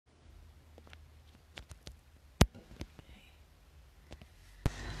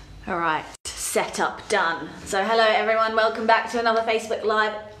All right, setup done. So hello everyone, welcome back to another Facebook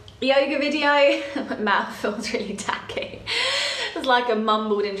Live yoga video. My mouth feels really tacky. It's like a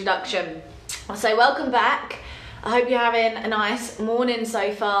mumbled introduction. So welcome back. I hope you're having a nice morning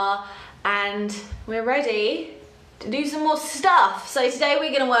so far and we're ready to do some more stuff. So today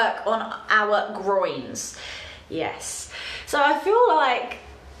we're gonna work on our groins. Yes. So I feel like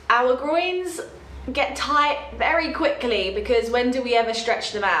our groins get tight very quickly because when do we ever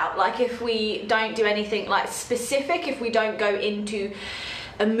stretch them out? Like if we don't do anything like specific, if we don't go into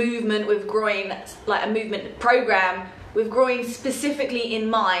a movement with groin, like a movement program with groin specifically in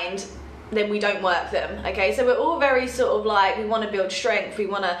mind, then we don't work them, okay? So we're all very sort of like, we want to build strength, we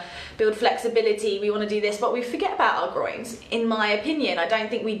want to build flexibility, we want to do this, but we forget about our groins, in my opinion. I don't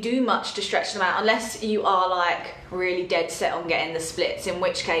think we do much to stretch them out unless you are like really dead set on getting the splits, in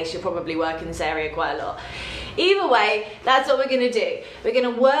which case you're probably working this area quite a lot. Either way, that's what we're going to do. We're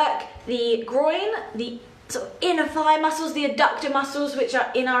going to work the groin, the sort of inner thigh muscles, the adductor muscles, which are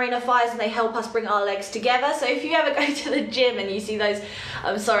in our inner thighs, and they help us bring our legs together. So if you ever go to the gym and you see those,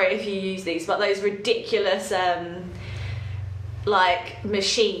 I'm sorry if you use these, but those ridiculous like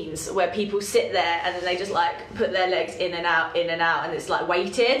machines where people sit there and then they just like put their legs in and out, and it's like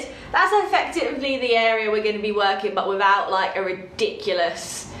weighted. That's effectively the area we're going to be working, but without like a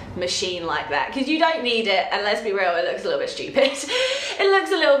ridiculous machine like that, because you don't need it, and let's be real, it looks a little bit stupid. It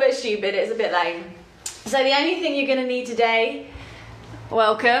looks a little bit stupid, it's a bit lame. So the only thing you're going to need today,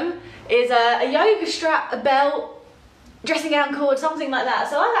 welcome, is a yoga strap, a belt, dressing gown cord, something like that.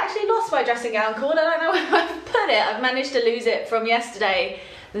 So I've actually lost my dressing gown cord. I don't know where I've put it. I've managed to lose it from yesterday,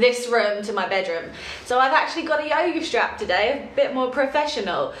 this room to my bedroom. So I've actually got a yoga strap today, a bit more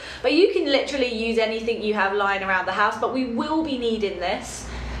professional. But you can literally use anything you have lying around the house, but we will be needing this.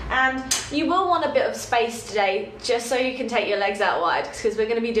 And you will want a bit of space today, just so you can take your legs out wide, because we're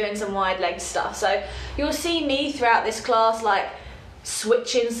going to be doing some wide leg stuff. So you'll see me throughout this class like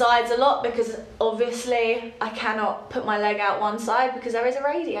switching sides a lot, because obviously I cannot put my leg out one side because there is a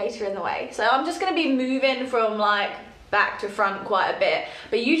radiator in the way. So I'm just going to be moving from like back to front quite a bit,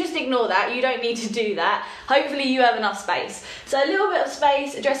 but you just ignore that. You don't need to do that. Hopefully you have enough space. So a little bit of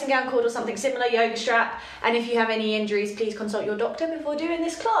space, a dressing gown cord or something similar, yoga strap, and if you have any injuries, please consult your doctor before doing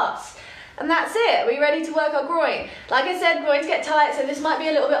this class. And that's it. We're ready to work our groin. Like I said, groins get tight, so this might be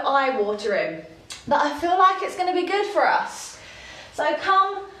a little bit eye-watering, but I feel like it's going to be good for us. So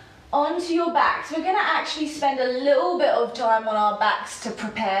come onto your backs. We're going to actually spend a little bit of time on our backs to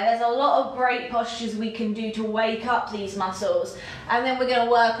prepare. There's a lot of great postures we can do to wake up these muscles, and then we're going to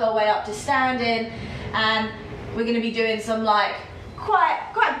work our way up to standing, and we're going to be doing some like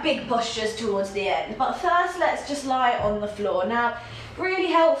quite big postures towards the end. But first, let's just lie on the floor. Now, really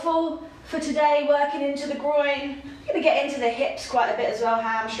helpful for today, working into the groin. We're going to get into the hips quite a bit as well,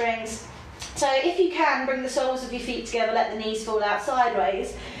 hamstrings. So if you can, bring the soles of your feet together, let the knees fall out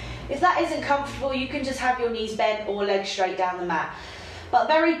sideways. If that isn't comfortable, you can just have your knees bent or legs straight down the mat. But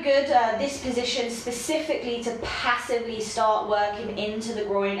very good, this position specifically to passively start working into the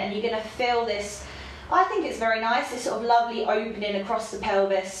groin, and you're going to feel this, I think it's very nice, this sort of lovely opening across the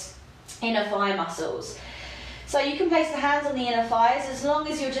pelvis, inner thigh muscles. So you can place the hands on the inner thighs as long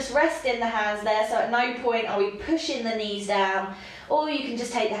as you're just resting the hands there, so at no point are we pushing the knees down, or you can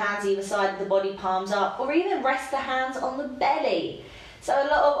just take the hands either side of the body, palms up, or even rest the hands on the belly. So a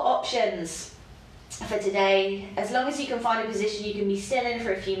lot of options for today. As long as you can find a position you can be still in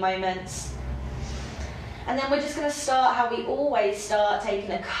for a few moments. And then we're just going to start how we always start,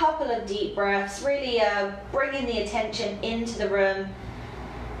 taking a couple of deep breaths, really bringing the attention into the room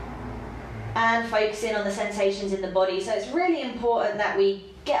and focusing on the sensations in the body. So it's really important that we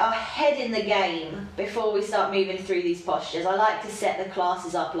get our head in the game before we start moving through these postures. I like to set the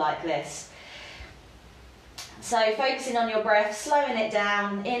classes up like this. So focusing on your breath, slowing it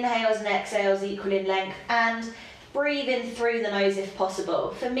down, inhales and exhales equal in length, and breathing through the nose if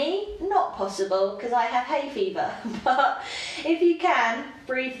possible. For me, not possible because I have hay fever, but if you can,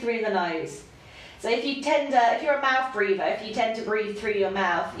 breathe through the nose. So if you're a mouth breather, if you tend to breathe through your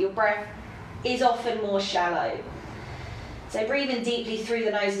mouth, your breath is often more shallow. So breathing deeply through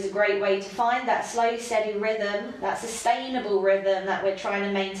the nose is a great way to find that slow, steady rhythm, that sustainable rhythm that we're trying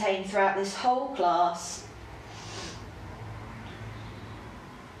to maintain throughout this whole class.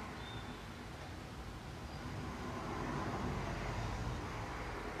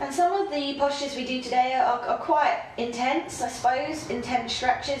 And some of the postures we do today are quite intense, I suppose, intense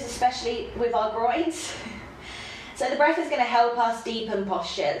stretches, especially with our groins. So the breath is going to help us deepen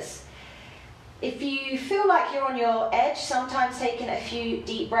postures. If you feel like you're on your edge, sometimes taking a few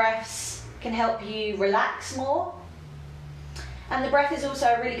deep breaths can help you relax more. And the breath is also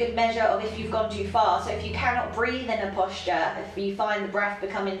a really good measure of if you've gone too far. So if you cannot breathe in a posture, if you find the breath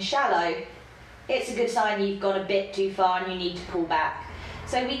becoming shallow, it's a good sign you've gone a bit too far and you need to pull back.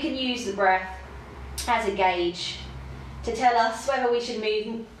 So we can use the breath as a gauge to tell us whether we should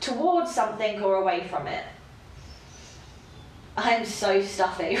move towards something or away from it. I'm so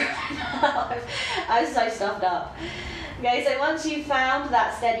stuffy right now. I'm so stuffed up. Okay, so once you've found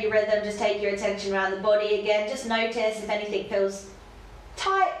that steady rhythm, just take your attention around the body again. Just notice if anything feels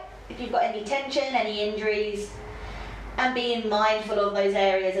tight, if you've got any tension, any injuries, and being mindful of those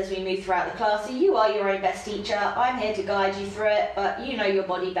areas as we move throughout the class. So you are your own best teacher. I'm here to guide you through it, but you know your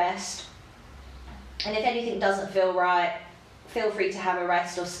body best. And if anything doesn't feel right, feel free to have a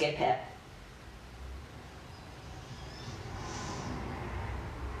rest or skip it.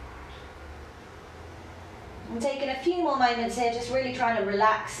 I'm taking a few more moments here, just really trying to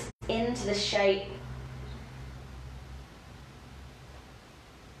relax into the shape.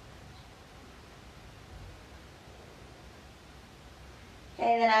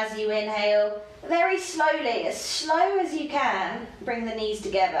 Okay, then as you inhale, very slowly, as slow as you can, bring the knees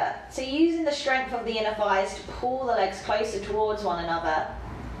together. So using the strength of the inner thighs to pull the legs closer towards one another.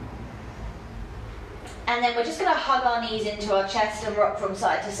 And then we're just going to hug our knees into our chest and rock from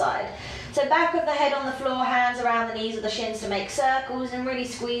side to side. So back of the head on the floor, hands around the knees or the shins to make circles, and really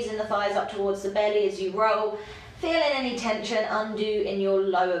squeezing the thighs up towards the belly as you roll. Feeling any tension undo in your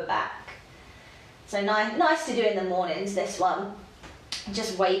lower back. So nice to do in the mornings, this one.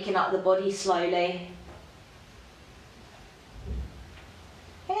 Just waking up the body slowly.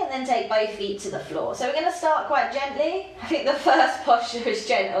 Okay, and then take both feet to the floor. So we're going to start quite gently. I think the first posture is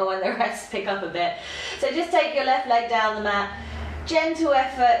gentle and the rest pick up a bit. So just take your left leg down the mat. Gentle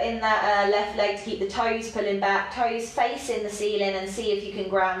effort in that left leg to keep the toes pulling back, toes facing the ceiling, and see if you can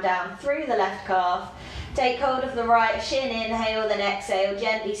ground down through the left calf. Take hold of the right shin, inhale, then exhale,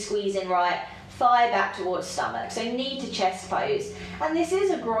 gently squeezing right, thigh back towards stomach. So knee to chest pose. And this is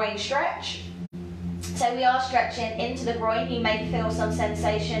a groin stretch. So we are stretching into the groin. You may feel some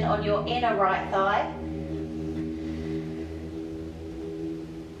sensation on your inner right thigh.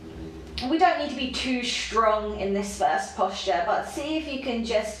 We don't need to be too strong in this first posture, but see if you can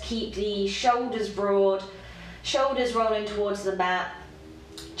just keep the shoulders broad, shoulders rolling towards the mat,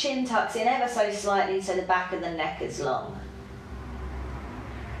 chin tucks in ever so slightly so the back of the neck is long.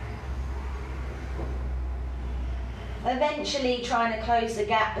 Eventually trying to close the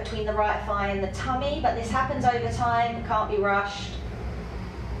gap between the right thigh and the tummy, but this happens over time, it can't be rushed.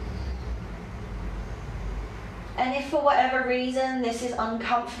 And if for whatever reason this is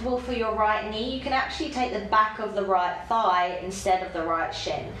uncomfortable for your right knee, you can actually take the back of the right thigh instead of the right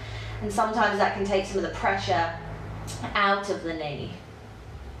shin. And sometimes that can take some of the pressure out of the knee.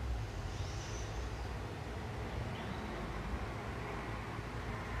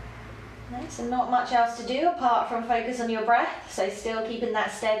 Nice, and not much else to do apart from focus on your breath. So still keeping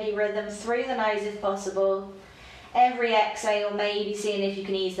that steady rhythm through the nose if possible. Every exhale, maybe seeing if you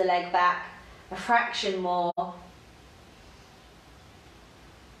can ease the leg back a fraction more.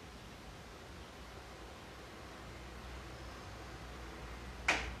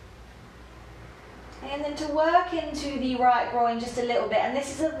 And then to work into the right groin just a little bit, and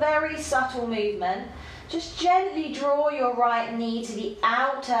this is a very subtle movement. Just gently draw your right knee to the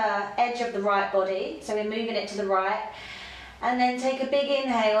outer edge of the right body. So we're moving it to the right. And then take a big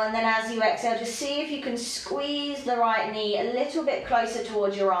inhale, and then as you exhale, just see if you can squeeze the right knee a little bit closer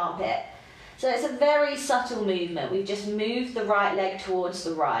towards your armpit. So it's a very subtle movement. We've just moved the right leg towards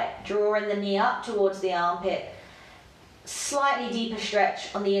the right, drawing the knee up towards the armpit. Slightly deeper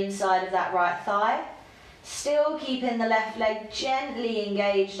stretch on the inside of that right thigh. Still keeping the left leg gently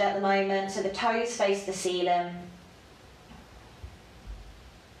engaged at the moment, so the toes face the ceiling.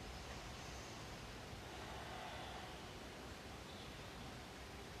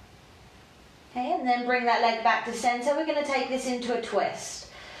 Okay, and then bring that leg back to center. We're going to take this into a twist.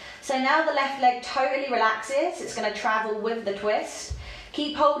 So now the left leg totally relaxes. It's going to travel with the twist.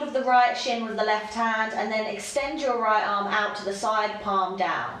 Keep hold of the right shin with the left hand, and then extend your right arm out to the side, palm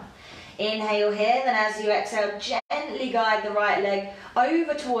down. Inhale here, then as you exhale, gently guide the right leg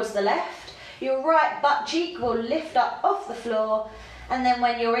over towards the left. Your right butt cheek will lift up off the floor, and then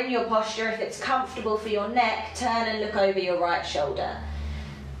when you're in your posture, if it's comfortable for your neck, turn and look over your right shoulder.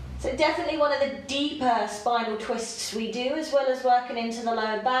 So definitely one of the deeper spinal twists we do, as well as working into the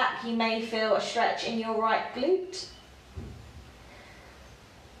lower back. You may feel a stretch in your right glute.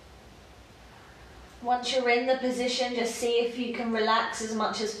 Once you're in the position, just see if you can relax as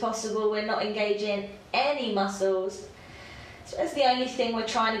much as possible. We're not engaging any muscles. So that's the only thing we're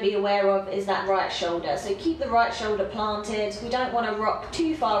trying to be aware of, is that right shoulder. So keep the right shoulder planted. We don't want to rock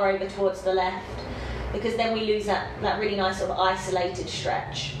too far over towards the left, because then we lose that really nice sort of isolated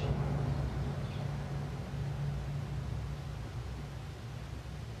stretch.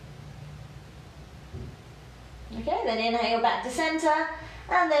 Okay, then inhale back to centre,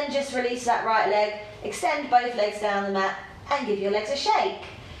 and then just release that right leg, extend both legs down the mat, and give your legs a shake.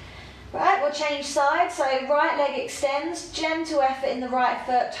 Right, we'll change sides. So right leg extends, gentle effort in the right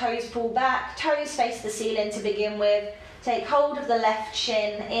foot, toes pull back, toes face the ceiling to begin with. Take hold of the left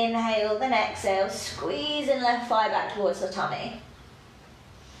shin, inhale, then exhale, squeezing left thigh back towards the tummy.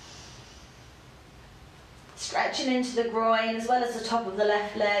 Stretching into the groin as well as the top of the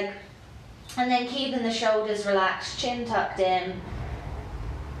left leg. And then keeping the shoulders relaxed, chin tucked in.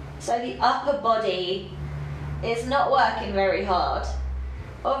 So the upper body is not working very hard.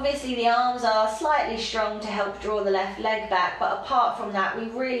 Obviously the arms are slightly strong to help draw the left leg back, but apart from that, we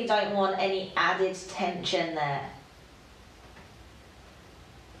really don't want any added tension there.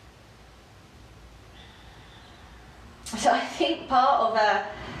 So I think part of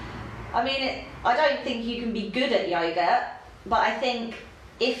I don't think you can be good at yoga, but I think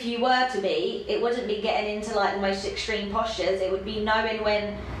if you were to be, it wouldn't be getting into like the most extreme postures. It would be knowing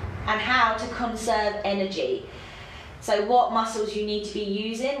when and how to conserve energy. So what muscles you need to be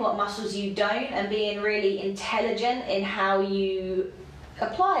using, what muscles you don't, and being really intelligent in how you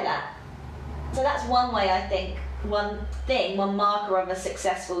apply that. So that's one way, I think, one marker of a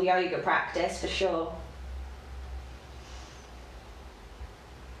successful yoga practice for sure.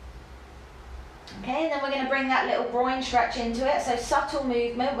 Okay, and then we're going to bring that little groin stretch into it. So subtle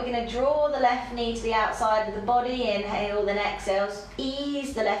movement. We're going to draw the left knee to the outside of the body. Inhale, then exhale.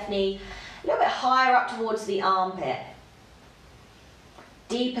 Ease the left knee a little bit higher up towards the armpit.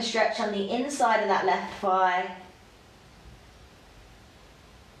 Deeper stretch on the inside of that left thigh.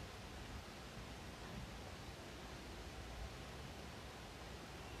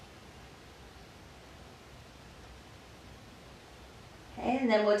 And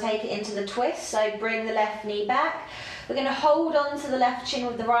then we'll take it into the twist, so bring the left knee back. We're going to hold on to the left shin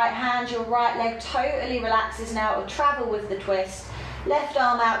with the right hand. Your right leg totally relaxes now. It'll travel with the twist. Left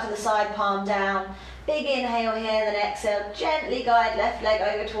arm out to the side, palm down. Big inhale here, then exhale. Gently guide left leg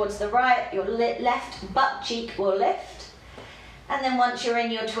over towards the right. Your left butt cheek will lift. And then once you're in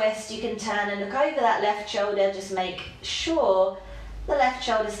your twist, you can turn and look over that left shoulder. Just make sure the left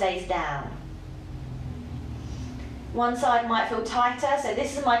shoulder stays down. One side might feel tighter, so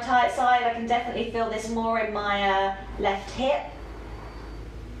this is my tight side. I can definitely feel this more in my left hip.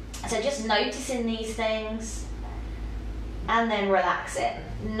 So just noticing these things and then relax it.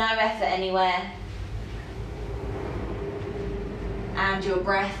 No effort anywhere. And your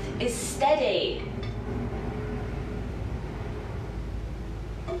breath is steady.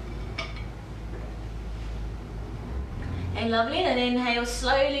 Okay, lovely, and inhale,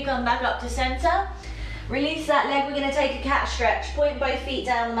 slowly come back up to center. Release that leg, we're going to take a cat stretch. Point both feet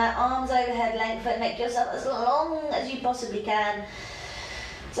down the mat, arms overhead, lengthen, make yourself as long as you possibly can.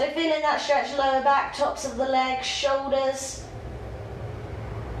 So feeling that stretch, lower back, tops of the legs, shoulders.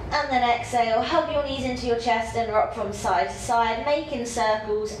 And then exhale, hug your knees into your chest and rock from side to side, making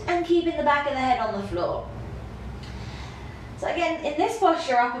circles and keeping the back of the head on the floor. So again, in this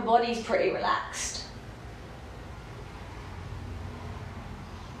posture, upper body's pretty relaxed.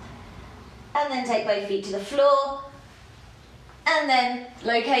 And then take both feet to the floor. And then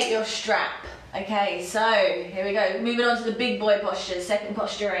locate your strap. Okay, so here we go. Moving on to the big boy posture, second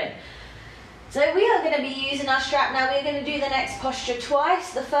posture in. So we are going to be using our strap now. We're going to do the next posture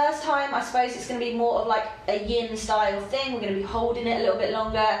twice. The first time, I suppose it's going to be more of like a yin style thing. We're going to be holding it a little bit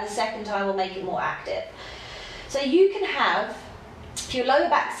longer. And the second time, we'll make it more active. So you can have, if you're lower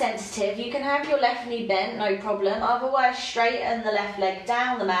back sensitive, you can have your left knee bent, no problem. Otherwise, straighten the left leg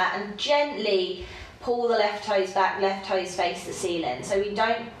down the mat and gently pull the left toes back, left toes face the ceiling. So we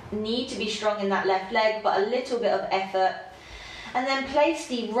don't need to be strong in that left leg, but a little bit of effort. And then place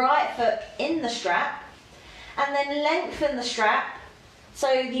the right foot in the strap and then lengthen the strap. So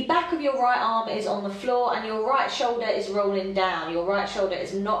the back of your right arm is on the floor and your right shoulder is rolling down. Your right shoulder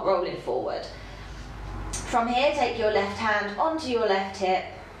is not rolling forward. From here, take your left hand onto your left hip.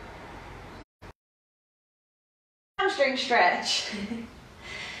 Hamstring stretch.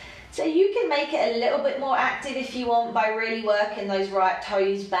 So you can make it a little bit more active if you want by really working those right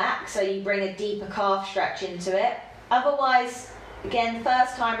toes back. So you bring a deeper calf stretch into it. Otherwise, again,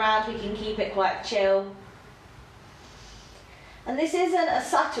 first time round, we can keep it quite chill. And this isn't a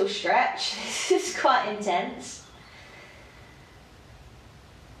subtle stretch. This is quite intense.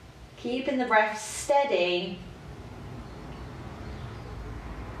 Keeping the breath steady.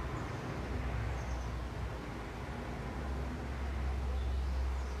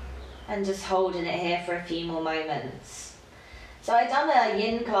 And just holding it here for a few more moments. So I done a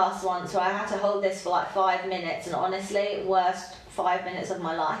yin class once where I had to hold this for like 5 minutes, and honestly, worst 5 minutes of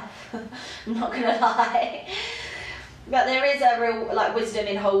my life. I'm not gonna lie. But there is a real like wisdom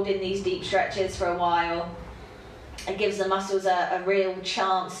in holding these deep stretches for a while. It gives the muscles a real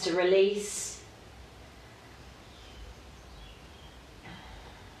chance to release.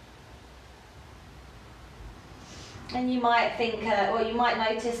 And you might think, or you might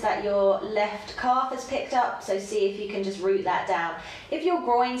notice that your left calf has picked up, so see if you can just root that down. If your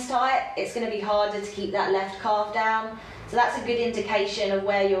groin's tight, it's going to be harder to keep that left calf down, so that's a good indication of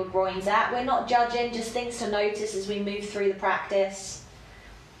where your groin's at. We're not judging, just things to notice as we move through the practice.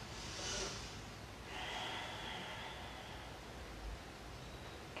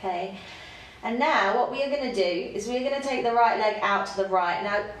 Okay, and now what we are going to do is we're going to take the right leg out to the right.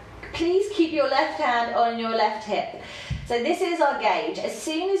 Now, please keep your left hand on your left hip. So this is our gauge. As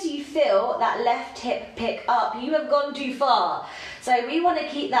soon as you feel that left hip pick up, you have gone too far. So we want to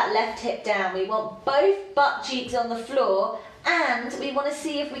keep that left hip down. We want both butt cheeks on the floor, and we want to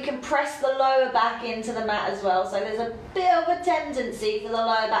see if we can press the lower back into the mat as well. So there's a bit of a tendency for the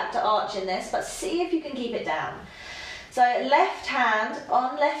lower back to arch in this, but see if you can keep it down. So left hand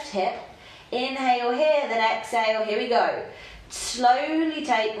on left hip, inhale here, then exhale, here we go. Slowly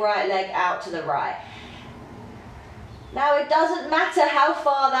take right leg out to the right. Now it doesn't matter how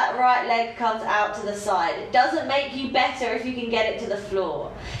far that right leg comes out to the side. It doesn't make you better if you can get it to the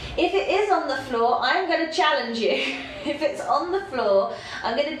floor. If it is on the floor, I'm going to challenge you. If it's on the floor,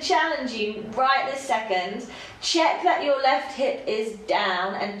 I'm going to challenge you right this second. Check that your left hip is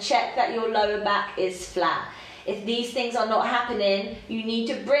down and check that your lower back is flat. If these things are not happening, you need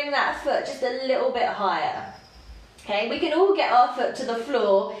to bring that foot just a little bit higher. Okay, we can all get our foot to the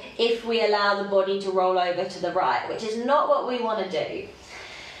floor if we allow the body to roll over to the right, which is not what we want to do.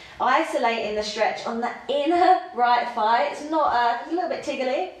 Isolating the stretch on the inner right thigh, it's not a little bit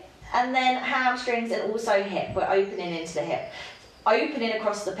tiggly, and then hamstrings and also hip. We're opening into the hip, opening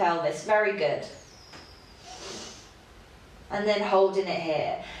across the pelvis, very good. And then holding it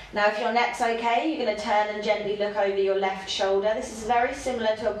here. Now if your neck's okay, you're going to turn and gently look over your left shoulder. This is very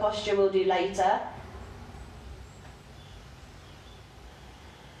similar to a posture we'll do later.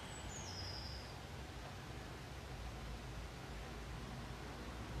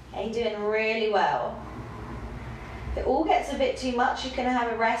 Okay, doing really well. If it all gets a bit too much, you can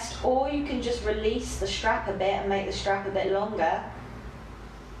have a rest, or you can just release the strap a bit and make the strap a bit longer.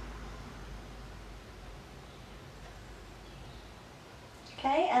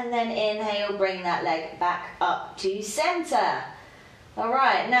 Okay, and then inhale, bring that leg back up to center. All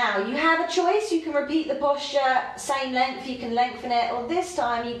right, now you have a choice. You can repeat the posture, same length, you can lengthen it, or this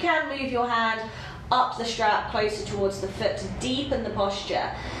time you can move your hand up the strap closer towards the foot to deepen the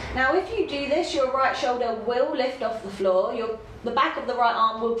posture. Now if you do this, your right shoulder will lift off the floor, the back of the right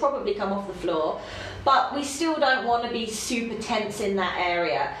arm will probably come off the floor, but we still don't want to be super tense in that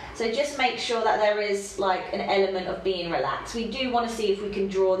area. So just make sure that there is like an element of being relaxed. We do want to see if we can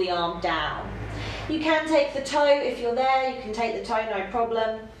draw the arm down. You can take the toe if you're there, you can take the toe, no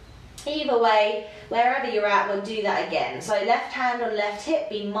problem. Either way, wherever you're at, we'll do that again. So left hand on left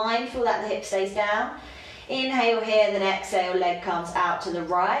hip, be mindful that the hip stays down. Inhale here, then exhale, leg comes out to the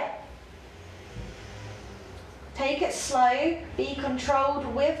right. Take it slow, be controlled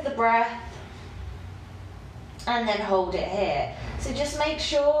with the breath, and then hold it here. So just make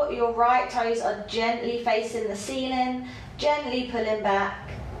sure your right toes are gently facing the ceiling, gently pulling back.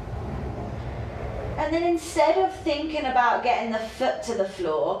 And then instead of thinking about getting the foot to the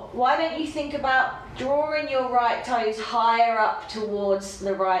floor, why don't you think about drawing your right toes higher up towards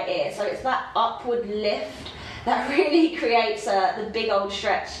the right ear? So it's that upward lift that really creates the big old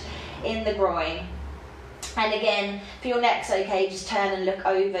stretch in the groin. And again, if your neck's okay, just turn and look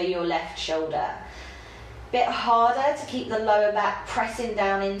over your left shoulder. Bit harder to keep the lower back pressing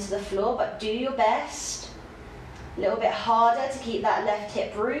down into the floor, but do your best. A little bit harder to keep that left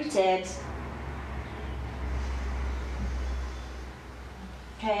hip rooted.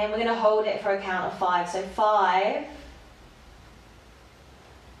 Okay, and we're going to hold it for a count of 5. So 5,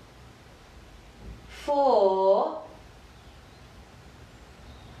 4,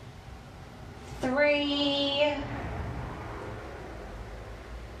 3,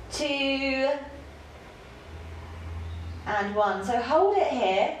 2, and 1. So hold it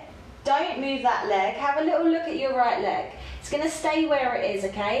here. Don't move that leg. Have a little look at your right leg. It's going to stay where it is,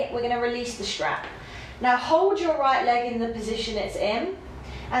 okay? We're going to release the strap. Now hold your right leg in the position it's in.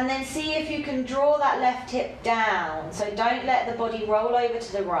 And then see if you can draw that left hip down. So don't let the body roll over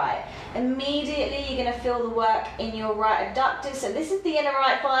to the right. Immediately you're going to feel the work in your right adductor. So this is the inner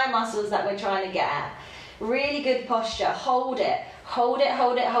right thigh muscles that we're trying to get at. Really good posture. Hold it. Hold it,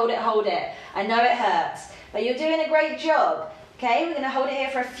 hold it, hold it, hold it. I know it hurts, but you're doing a great job. Okay, we're going to hold it here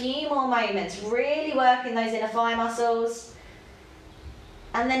for a few more moments. Really working those inner thigh muscles.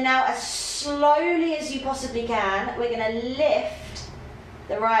 And then now, as slowly as you possibly can, we're going to lift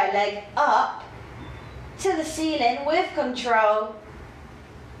the right leg up to the ceiling with control,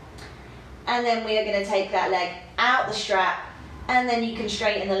 and then we are going to take that leg out the strap, and then you can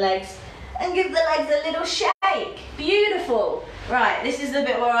straighten the legs and give the legs a little shake. Beautiful. Right, this is the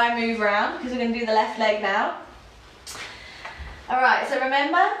bit where I move around because we're going to do the left leg now. Alright, so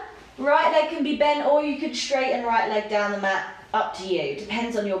remember, right leg can be bent or you could straighten right leg down the mat, up to you.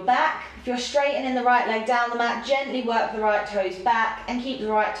 Depends on your back. If you're straightening the right leg down the mat, gently work the right toes back and keep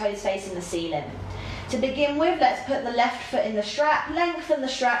the right toes facing the ceiling. To begin with, let's put the left foot in the strap, lengthen the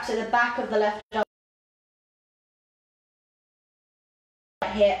strap so the back of the left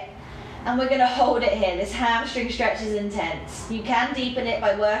hip, and we're going to hold it here. This hamstring stretch is intense. You can deepen it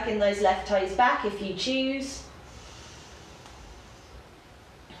by working those left toes back if you choose.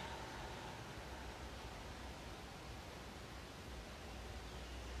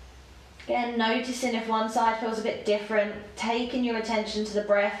 Again, noticing if one side feels a bit different, taking your attention to the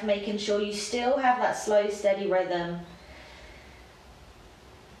breath, making sure you still have that slow, steady rhythm.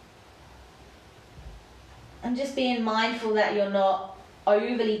 And just being mindful that you're not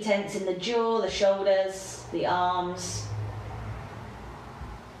overly tensing the jaw, the shoulders, the arms.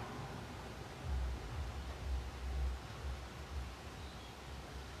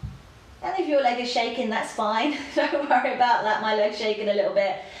 And if your leg is shaking, that's fine. Don't worry about that. My leg's shaking a little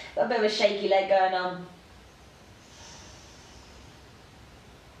bit. Got a bit of a shaky leg going on.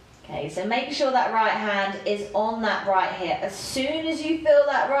 Okay, so make sure that right hand is on that right hip. As soon as you feel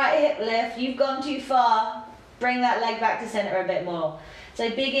that right hip lift, you've gone too far. Bring that leg back to center a bit more. So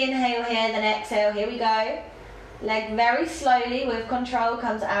big inhale here, then exhale. Here we go. Leg very slowly with control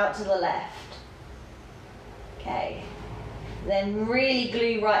comes out to the left. Okay. Then really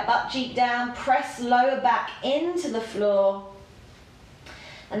glue right butt cheek down, press lower back into the floor,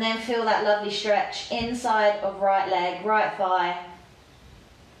 and then feel that lovely stretch inside of right leg, right thigh,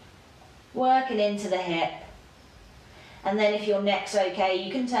 working into the hip. And then if your neck's okay,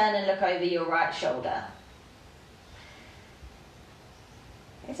 you can turn and look over your right shoulder.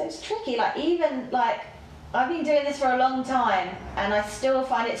 Okay, so it's tricky, I've been doing this for a long time and I still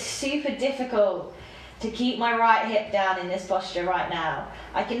find it super difficult to keep my right hip down in this posture right now.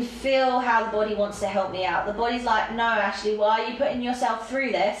 I can feel how the body wants to help me out. The body's like, no, Ashleigh, why are you putting yourself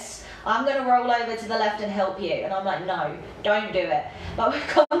through this? I'm going to roll over to the left and help you. And I'm like, no, don't do it. But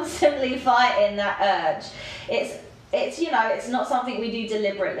we're constantly fighting that urge. It's not something we do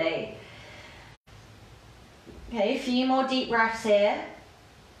deliberately. Okay, a few more deep breaths here.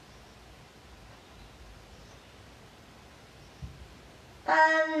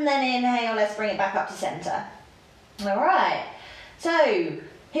 And then inhale, let's bring it back up to center. All right, so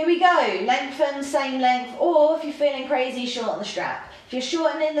here we go. Lengthen, same length, or if you're feeling crazy, shorten the strap. If you're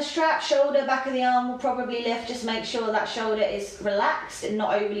shortening the strap, shoulder, back of the arm will probably lift. Just make sure that shoulder is relaxed and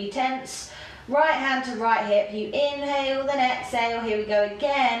not overly tense. Right hand to right hip, you inhale, then exhale. Here we go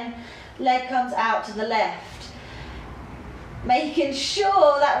again. Leg comes out to the left. Making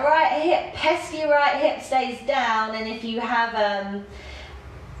sure that right hip, pesky right hip stays down, and if you have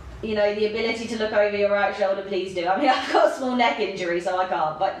the ability to look over your right shoulder, please do. I mean, I've got a small neck injury, so I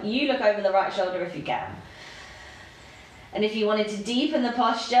can't, but you look over the right shoulder if you can. And if you wanted to deepen the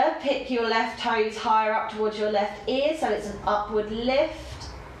posture, pick your left toes higher up towards your left ear, so it's an upward lift.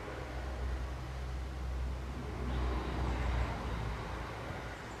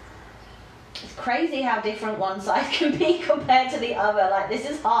 It's crazy how different one side can be compared to the other. Like, this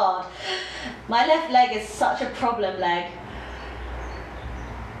is hard. My left leg is such a problem leg.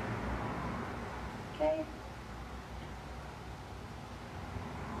 Okay.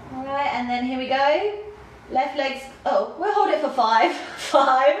 Alright, and then here we go. Left leg's, we'll hold it for 5. 5,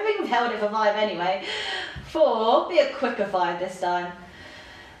 I think we've held it for 5 anyway. 4, be a quicker 5 this time.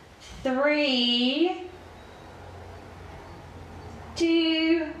 3,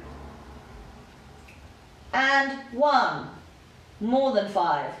 2, and 1. More than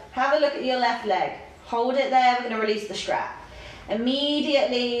 5. Have a look at your left leg. Hold it there, we're going to release the strap.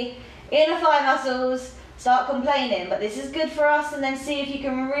 Immediately, inner thigh muscles start complaining, but this is good for us, and then see if you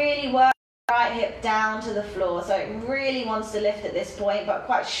can really work the right hip down to the floor. So it really wants to lift at this point, but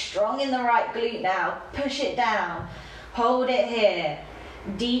quite strong in the right glute now. Push it down. Hold it here.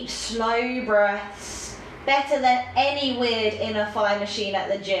 deep, slow breaths. Better than any weird inner thigh machine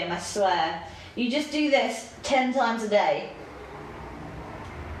at the gym, I swear. You just do this 10 times a day.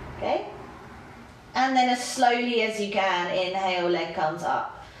 Okay? And then as slowly as you can, inhale, leg comes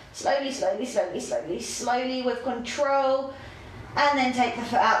up. Slowly, slowly, slowly, slowly, slowly with control. And then take the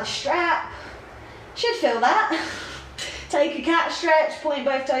foot out the strap. Should feel that. Take a cat stretch, point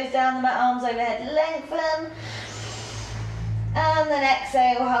both toes down the mat, arms overhead, lengthen. And then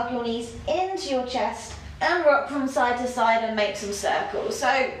exhale, hug your knees into your chest and rock from side to side and make some circles.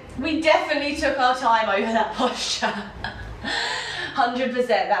 So we definitely took our time over that posture. 100%.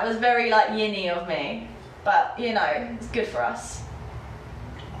 That was very like yin-y of me. But you know, it's good for us.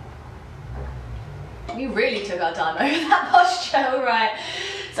 We really took our time over that posture. Alright.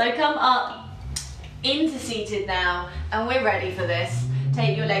 So come up into seated now, and we're ready for this.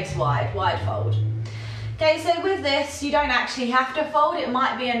 Take your legs wide, wide fold. Okay, so with this, you don't actually have to fold. It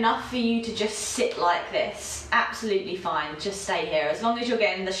might be enough for you to just sit like this. Absolutely fine, just stay here. As long as you're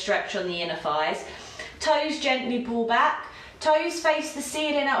getting the stretch on the inner thighs. Toes gently pull back. Toes face the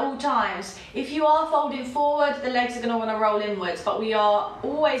ceiling at all times. If you are folding forward, the legs are gonna wanna roll inwards, but we are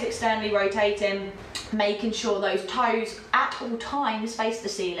always externally rotating, making sure those toes at all times face the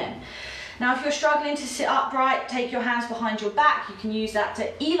ceiling. Now, if you're struggling to sit upright, take your hands behind your back. You can use that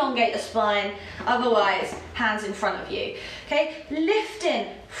to elongate the spine. Otherwise, hands in front of you. Okay, lifting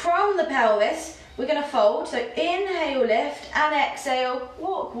from the pelvis, we're gonna fold. So inhale, lift, and exhale,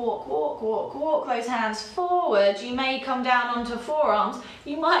 walk, walk, walk, walk, walk those hands forward. You may come down onto forearms.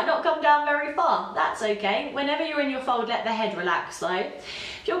 You might not come down very far. That's okay. Whenever you're in your fold, let the head relax though.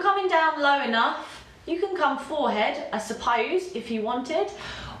 If you're coming down low enough, you can come forehead, I suppose, if you wanted.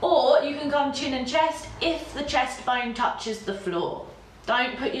 Or you can come chin and chest if the chest bone touches the floor.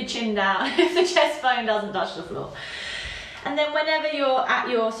 Don't put your chin down if the chest bone doesn't touch the floor. And then whenever you're at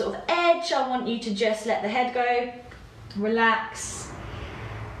your sort of edge, I want you to just let the head go, relax.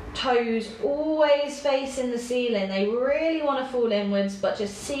 Toes always facing the ceiling. They really want to fall inwards, but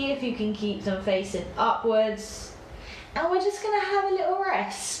just see if you can keep them facing upwards. And we're just going to have a little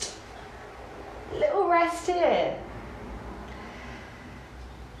rest. Little rest here.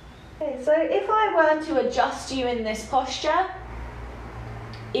 Okay, so if I were to adjust you in this posture,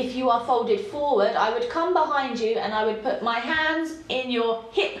 if you are folded forward, I would come behind you and I would put my hands in your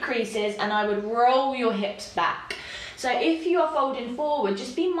hip creases and I would roll your hips back. So if you are folding forward,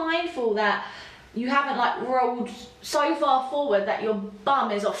 just be mindful that you haven't like rolled so far forward that your bum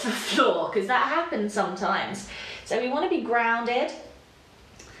is off the floor, because that happens sometimes. So we want to be grounded.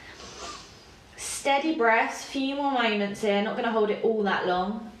 Steady breaths, few more moments here, not going to hold it all that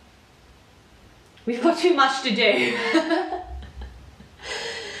long. We've got too much to do.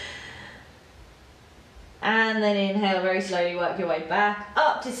 And then inhale, very slowly work your way back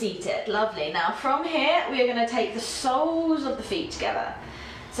up to seated. Lovely. Now from here, we are going to take the soles of the feet together.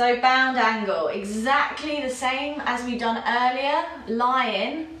 So bound angle, exactly the same as we done earlier.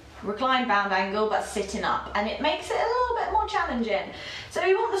 Lying, reclined bound angle, but sitting up. And it makes it a little bit more challenging. So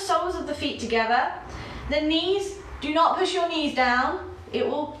we want the soles of the feet together. The knees, do not push your knees down. It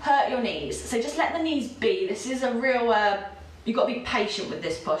will hurt your knees. So just let the knees be. This is a real, you've got to be patient with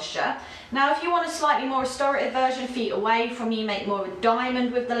this posture. Now, if you want a slightly more restorative version, feet away from you, make more of a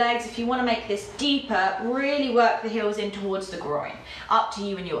diamond with the legs. If you want to make this deeper, really work the heels in towards the groin. Up to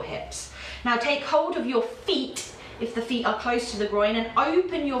you and your hips. Now take hold of your feet, if the feet are close to the groin, and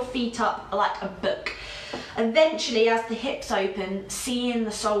open your feet up like a book. Eventually, as the hips open, seeing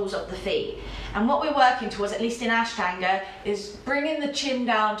the soles of the feet. And what we're working towards, at least in Ashtanga, is bringing the chin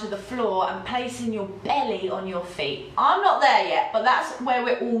down to the floor and placing your belly on your feet. I'm not there yet, but that's where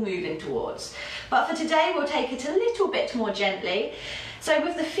we're all moving towards. But for today, we'll take it a little bit more gently. So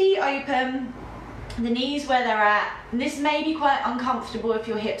with the feet open, the knees where they're at, and this may be quite uncomfortable if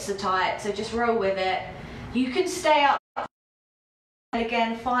your hips are tight, so just roll with it. You can stay up.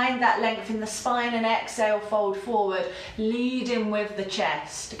 Again, find that length in the spine and exhale, fold forward, leading with the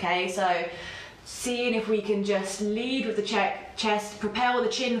chest, okay? So seeing if we can just lead with the chest, propel the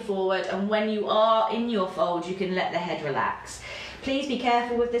chin forward, and when you are in your fold, you can let the head relax. Please be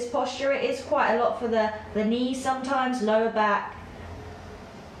careful with this posture. It is quite a lot for the knees sometimes, lower back.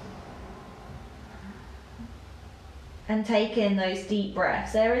 And take in those deep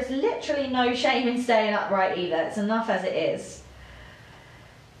breaths. There is literally no shame in staying upright either. It's enough as it is.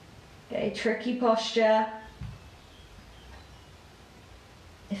 Okay, tricky posture.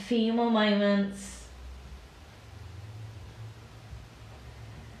 A few more moments.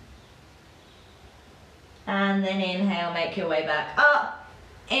 And then inhale, make your way back up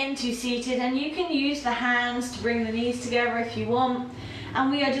into seated, and you can use the hands to bring the knees together if you want.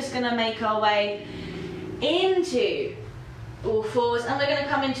 and we are just going to make our way into all fours, and we're going to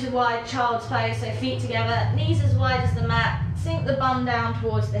come into wide child's pose, so feet together, knees as wide as the mat, sink the bum down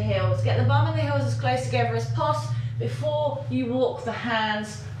towards the heels, get the bum and the heels as close together as possible before you walk the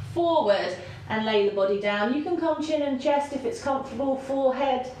hands forward and lay the body down. You can come chin and chest if it's comfortable,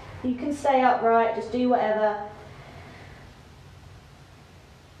 forehead, you can stay upright, just do whatever.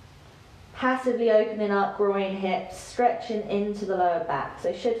 Passively opening up groin, hips, stretching into the lower back, so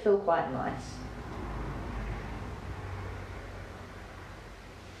it should feel quite nice.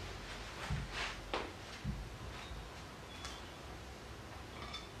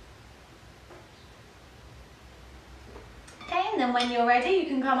 And then when you're ready, you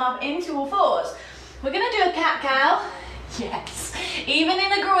can come up into all fours. We're going to do a cat-cow. Yes, even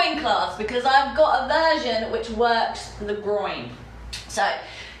in a groin class, because I've got a version which works for the groin. So,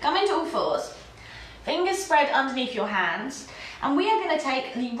 come into all fours, fingers spread underneath your hands, and we are going to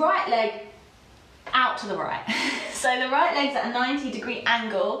take the right leg out to the right. So the right leg's at a 90-degree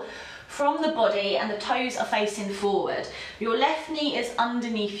angle from the body and the toes are facing forward. Your left knee is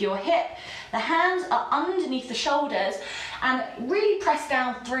underneath your hip, the hands are underneath the shoulders, and really press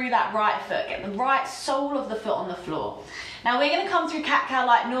down through that right foot. Get the right sole of the foot on the floor. Now we're going to come through cat-cow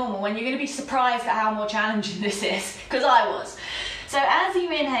like normal, and you're going to be surprised at how more challenging this is, because I was. So as you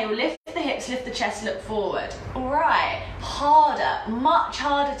inhale, lift the hips, lift the chest, look forward. All right, harder, much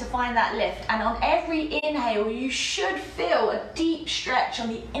harder to find that lift. And on every inhale, you should feel a deep stretch on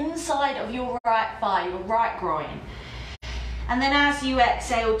the inside of your right thigh, your right groin. And then as you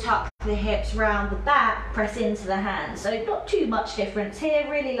exhale, tuck the hips round the back, press into the hands. So not too much difference here,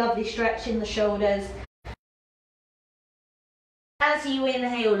 really lovely stretch in the shoulders. As you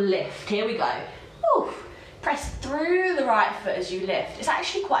inhale, lift, here we go. Oof. Press through the right foot as you lift. It's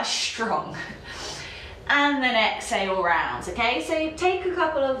actually quite strong. And then exhale rounds, okay? So take a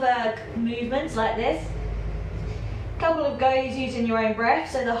couple of movements like this. A couple of goes using your own breath.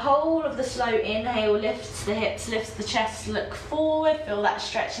 So the whole of the slow inhale lifts the hips, lifts the chest, look forward, feel that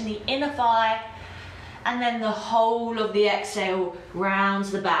stretch in the inner thigh. And then the whole of the exhale rounds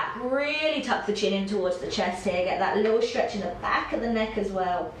the back. Really tuck the chin in towards the chest here. Get that little stretch in the back of the neck as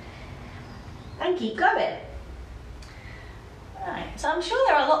well. And keep going. Right, so I'm sure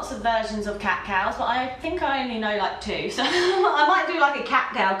there are lots of versions of cat-cows, but I think I only know like 2, so I might do like a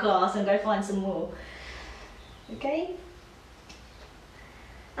cat-cow class and go find some more. Okay?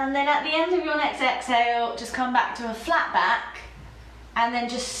 And then at the end of your next exhale, just come back to a flat back, and then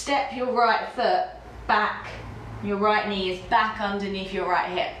just step your right foot back. Your right knee is back underneath your right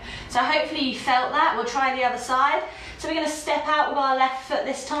hip. So hopefully you felt that. We'll try the other side. So we're going to step out with our left foot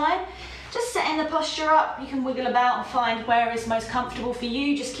this time. Just setting the posture up, you can wiggle about and find where is most comfortable for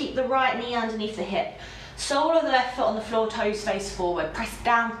you. Just keep the right knee underneath the hip. Sole of the left foot on the floor, toes face forward. Press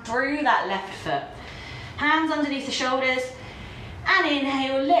down through that left foot. Hands underneath the shoulders, and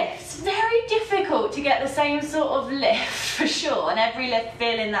inhale, lift. It's very difficult to get the same sort of lift for sure, and every lift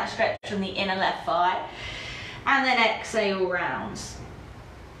feeling that stretch from the inner left thigh. And then exhale, rounds.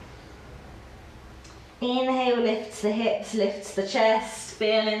 Inhale, lifts the hips, lifts the chest,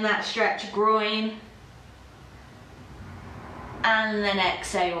 feeling that stretch groin. And then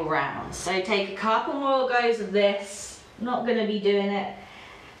exhale, rounds. So take a couple more goes of this. Not going to be doing it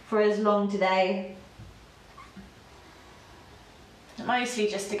for as long today. Mostly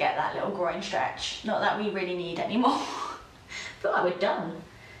just to get that little groin stretch. Not that we really need anymore. I feel like we're done.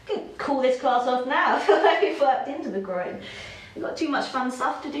 I can call this class off now. I feel like we've worked into the groin. We've got too much fun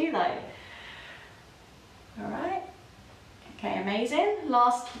stuff to do though. Alright, okay, amazing.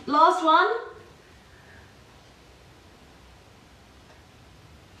 Last one.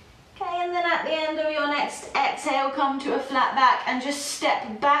 Okay, and then at the end of your next exhale, come to a flat back and just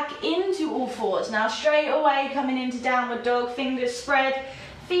step back into all fours. Now straight away, coming into downward dog, fingers spread,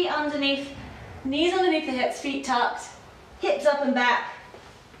 feet underneath, knees underneath the hips, feet tucked, hips up and back.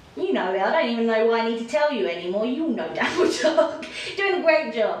 You know it, I don't even know why I need to tell you anymore. You know downward dog. Doing a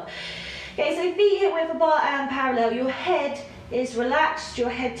great job. Okay, so feet hip width apart and parallel. Your head is relaxed, your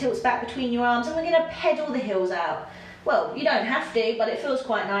head tilts back between your arms, and we're going to pedal the heels out. Well, you don't have to, but it feels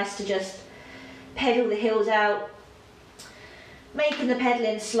quite nice to just pedal the heels out. Making the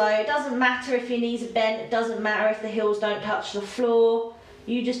pedaling slow. It doesn't matter if your knees are bent, it doesn't matter if the heels don't touch the floor.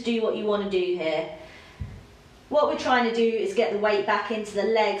 You just do what you want to do here. What we're trying to do is get the weight back into the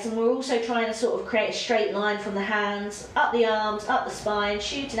legs, and we're also trying to sort of create a straight line from the hands, up the arms, up the spine,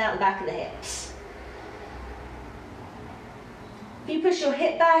 shooting out the back of the hips. If you push your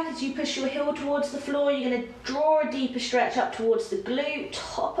hip back, as you push your heel towards the floor, you're going to draw a deeper stretch up towards the glute,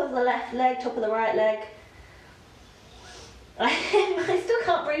 top of the left leg, top of the right leg. I still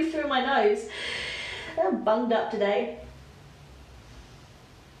can't breathe through my nose. I'm bunged up today.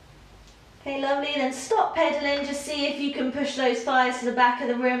 Okay, lovely. Then stop pedaling. Just see if you can push those thighs to the back of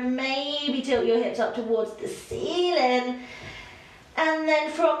the room. Maybe tilt your hips up towards the ceiling. And then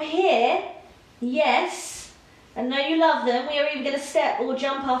from here, yes, I know you love them. We are either going to step or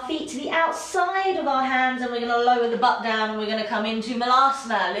jump our feet to the outside of our hands, and we're going to lower the butt down, and we're going to come into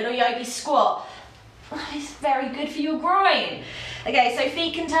Malasana, little yogi squat. Oh, it's very good for your groin. Okay, so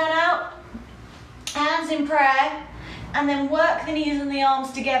feet can turn out, hands in prayer, and then work the knees and the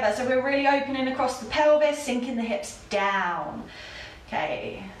arms together. So we're really opening across the pelvis, sinking the hips down.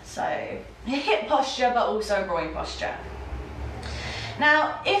 Okay, so hip posture, but also groin posture.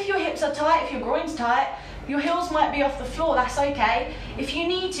 Now, if your hips are tight, if your groin's tight, your heels might be off the floor, that's okay. If you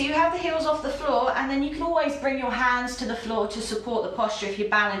need to, have the heels off the floor, and then you can always bring your hands to the floor to support the posture if your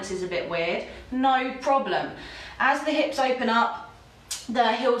balance is a bit weird. No problem. As the hips open up,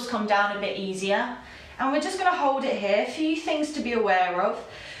 the heels come down a bit easier. And we're just going to hold it here. A few things to be aware of.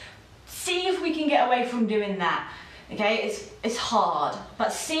 See if we can get away from doing that. Okay, it's hard,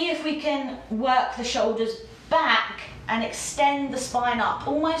 but see if we can work the shoulders back and extend the spine up,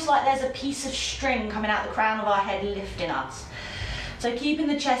 almost like there's a piece of string coming out the crown of our head lifting us. So keeping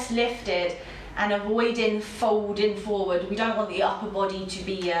the chest lifted and avoiding folding forward. We don't want the upper body to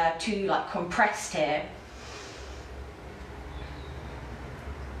be too compressed here.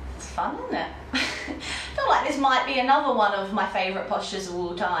 It's fun, isn't it? I feel like this might be another one of my favourite postures of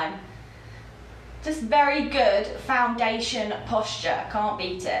all time. Just very good foundation posture, can't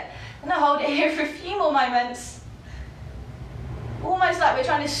beat it. I'm going to hold it here for a few more moments. Almost like we're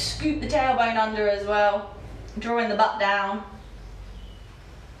trying to scoop the tailbone under as well, drawing the butt down.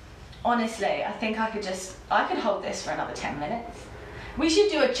 Honestly, I think I could hold this for another 10 minutes. We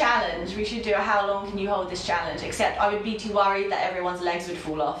should do a challenge. We should do a how long can you hold this challenge, except I would be too worried that everyone's legs would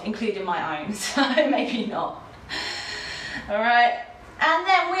fall off, including my own, so maybe not. All right, and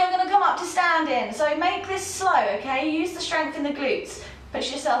then we are going to come up to standing. So make this slow, okay? Use the strength in the glutes.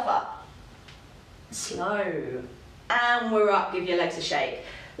 Push yourself up. Slow. And we're up, give your legs a shake.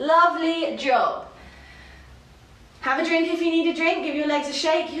 Lovely job. Have a drink if you need a drink, give your legs a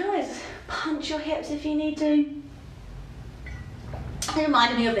shake. You always punch your hips if you need to. It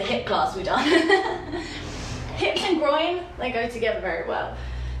reminded me of the hip class we done. Hips and groin, they go together very well.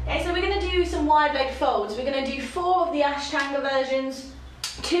 Okay, so we're going to do some wide leg folds. We're going to do 4 of the Ashtanga versions.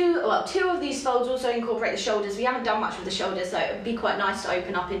 2 of these folds also incorporate the shoulders. We haven't done much with the shoulders, so it would be quite nice to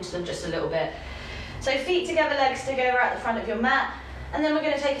open up into them just a little bit. So feet together, legs together at the front of your mat. And then we're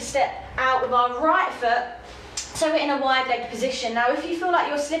going to take a step out with our right foot. So we're in a wide legged position. Now if you feel like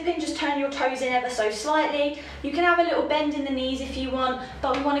you're slipping, just turn your toes in ever so slightly. You can have a little bend in the knees if you want,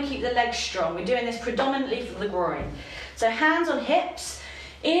 but we want to keep the legs strong. We're doing this predominantly for the groin. So hands on hips.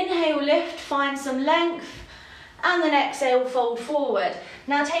 Inhale, lift, find some length. And then exhale, fold forward.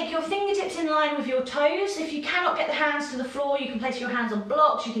 Now take your fingertips in line with your toes. If you cannot get the hands to the floor, you can place your hands on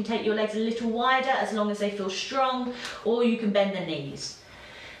blocks. You can take your legs a little wider as long as they feel strong, or you can bend the knees.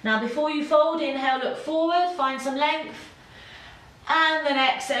 Now before you fold, inhale, look forward, find some length. And then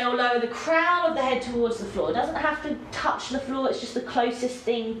exhale, lower the crown of the head towards the floor. It doesn't have to touch the floor, it's just the closest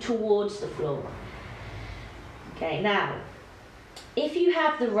thing towards the floor. Okay, now, if you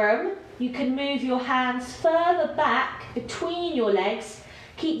have the room, you can move your hands further back between your legs.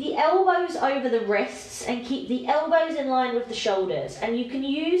 Keep the elbows over the wrists and keep the elbows in line with the shoulders. And you can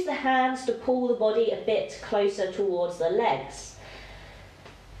use the hands to pull the body a bit closer towards the legs.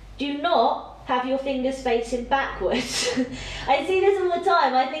 Do not have your fingers facing backwards. I see this all the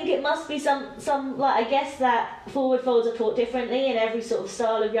time. I think it must be some I guess that forward folds are taught differently in every sort of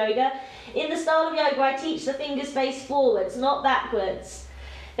style of yoga. In the style of yoga, I teach the fingers face forwards, not backwards.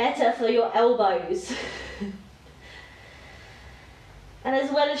 Better for your elbows. And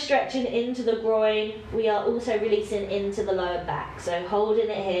as well as stretching into the groin, we are also releasing into the lower back. So holding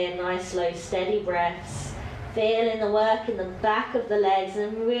it here, nice, slow, steady breaths. Feeling the work in the back of the legs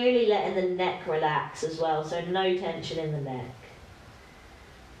and really letting the neck relax as well. So no tension in the neck.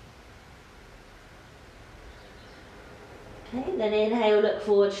 Okay, then inhale, look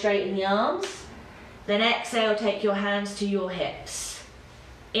forward, straighten the arms. Then exhale, take your hands to your hips.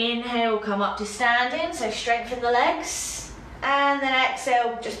 Inhale, come up to standing, so strengthen the legs. And then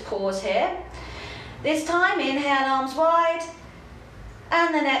exhale, just pause here. This time, inhale, arms wide.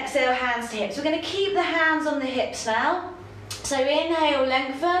 And then exhale, hands to hips. We're going to keep the hands on the hips now. So inhale,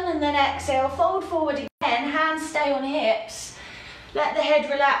 lengthen, and then exhale, fold forward again. Hands stay on hips. Let the head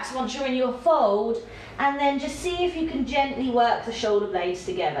relax once you're in your fold. And then just see if you can gently work the shoulder blades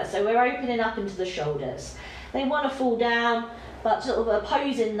together. So we're opening up into the shoulders. They want to fall down, but sort of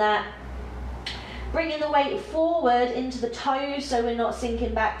opposing that. Bringing the weight forward into the toes so we're not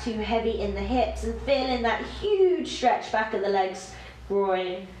sinking back too heavy in the hips, and feeling that huge stretch back of the legs,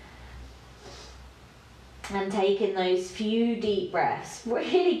 groin. And taking those few deep breaths.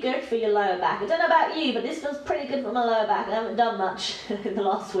 Really good for your lower back. I don't know about you, but this feels pretty good for my lower back. I haven't done much in the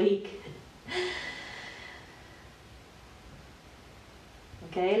last week.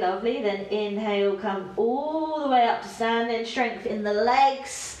 Okay, lovely. Then inhale, come all the way up to standing, strength in the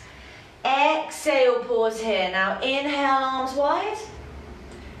legs. Exhale, pause here. Now inhale, arms wide.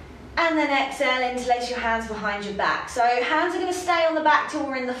 And then exhale, interlace your hands behind your back. So hands are going to stay on the back till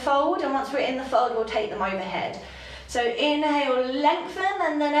we're in the fold, and once we're in the fold, we'll take them overhead. So inhale, lengthen,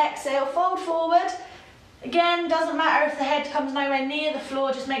 and then exhale, fold forward. Again, doesn't matter if the head comes nowhere near the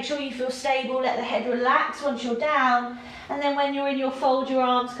floor, just make sure you feel stable, let the head relax once you're down, and then when you're in your fold, your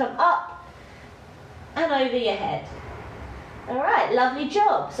arms come up and over your head. Alright, lovely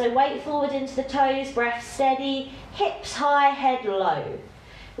job. So weight forward into the toes, breath steady, hips high, head low.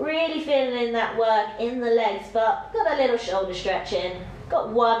 Really feeling in that work in the legs, but got a little shoulder stretch in. Got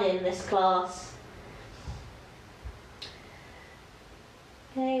one in this class.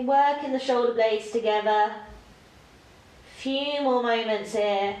 Okay, working the shoulder blades together. Few more moments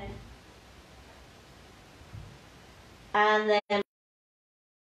here. And then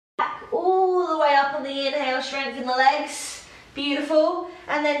back all the way up on the inhale, strengthen the legs. Beautiful.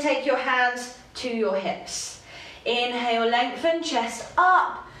 And then take your hands to your hips. Inhale, lengthen, chest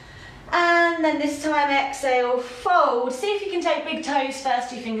up. And then this time exhale, fold. See if you can take big toes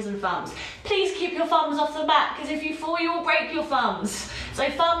first, 2 fingers and thumbs. Please keep your thumbs off the mat, because if you fall, you will break your thumbs. So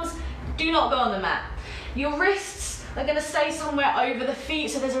thumbs do not go on the mat. Your wrists are going to stay somewhere over the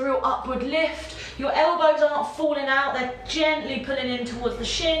feet, so there's a real upward lift. Your elbows are not falling out, they're gently pulling in towards the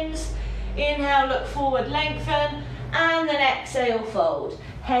shins. Inhale, look forward, lengthen, and then exhale, fold.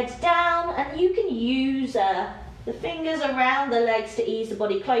 Head down, and you can use the fingers around the legs to ease the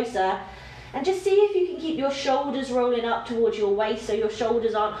body closer, and just see if you can keep your shoulders rolling up towards your waist so your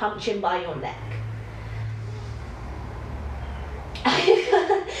shoulders aren't hunching by your neck.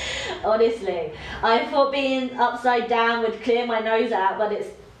 Honestly, I thought being upside down would clear my nose out, but it's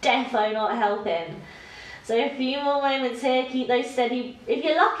defo not helping. So a few more moments here, keep those steady, if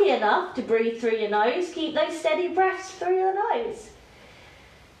you're lucky enough to breathe through your nose, keep those steady breaths through your nose.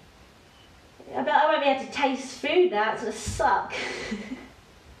 I bet I won't be able to taste food now, it's going to suck.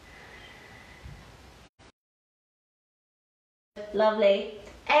 Lovely.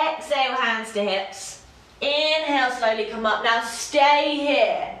 Exhale, hands to hips. Inhale, slowly come up. Now stay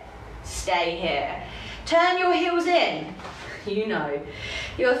here. Stay here. Turn your heels in. You know.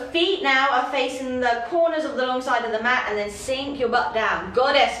 Your feet now are facing the corners of the long side of the mat, and then sink your butt down.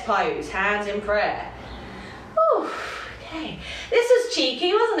 Goddess pose, hands in prayer. Whew. Okay, this was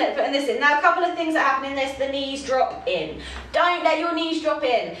cheeky, wasn't it, putting this in? Now a couple of things that happen in this, the knees drop in. Don't let your knees drop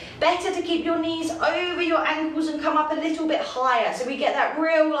in. Better to keep your knees over your ankles and come up a little bit higher, so we get that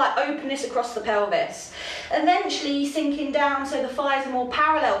real openness across the pelvis. Eventually sinking down so the thighs are more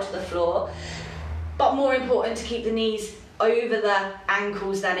parallel to the floor, but more important to keep the knees over the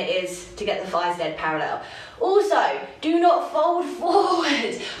ankles than it is to get the thighs dead parallel. Also, do not fold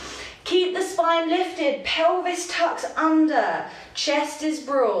forward. Keep the spine lifted, pelvis tucks under, chest is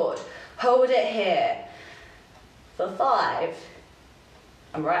broad. Hold it here. For 5,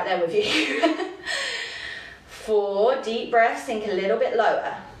 I'm right there with you. 4, deep breath, sink a little bit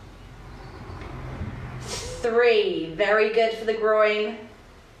lower. 3, very good for the groin.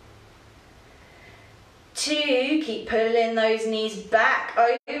 2, keep pulling those knees back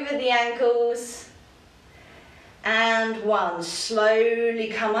over the ankles. And 1, slowly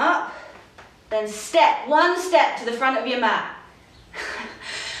come up, then step, 1 step to the front of your mat.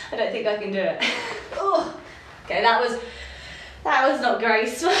 I don't think I can do it. Oh, okay, that was not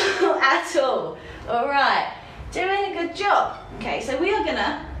graceful at all. All right, doing a good job. Okay, so we're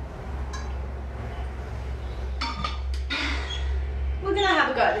gonna have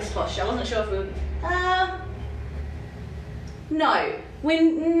a go at this posture. I wasn't sure if we were, no.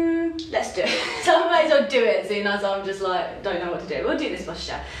 Let's do it. So I might as well do it, seeing as I'm just don't know what to do. We'll do this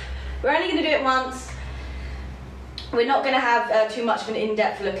posture. We're only going to do it once. We're not going to have too much of an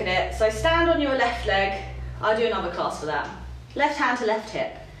in-depth look at it. So stand on your left leg. I'll do another class for that. Left hand to left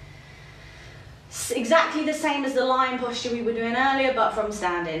hip. Exactly the same as the lying posture we were doing earlier, but from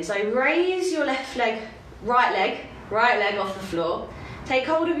standing. So raise your left leg, right leg off the floor. Take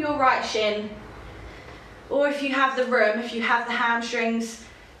hold of your right shin. Or if you have the room, if you have the hamstrings,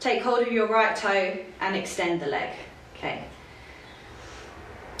 take hold of your right toe and extend the leg. Okay.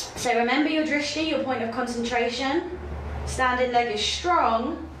 So remember your drishti, your point of concentration. Standing leg is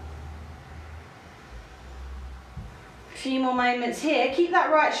strong. A few more moments here. Keep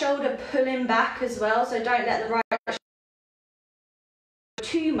that right shoulder pulling back as well, so don't let the right shoulder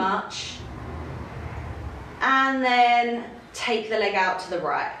too much. And then take the leg out to the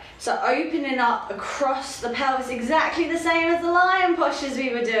right. So opening up across the pelvis, exactly the same as the lion postures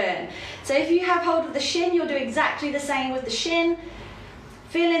we were doing. So if you have hold of the shin, you'll do exactly the same with the shin.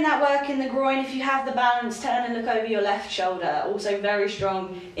 Feeling that work in the groin. If you have the balance, turn and look over your left shoulder. Also very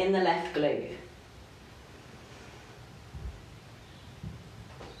strong in the left glute.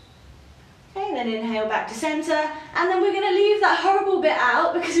 Okay, then inhale back to center. And then we're going to leave that horrible bit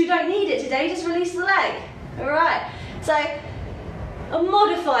out because we don't need it today. Just release the leg. All right. So a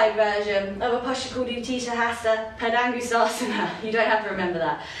modified version of a posture called Utthita Padangusthasana. You don't have to remember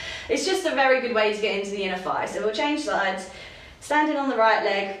that. It's just a very good way to get into the inner thigh. So we'll change sides. Standing on the right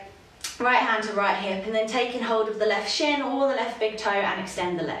leg, right hand to right hip, and then taking hold of the left shin or the left big toe and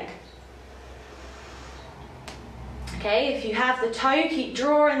extend the leg. Okay, if you have the toe, keep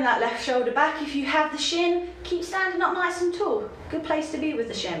drawing that left shoulder back. If you have the shin, keep standing up nice and tall. Good place to be with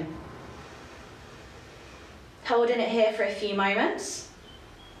the shin. Holding it here for a few moments.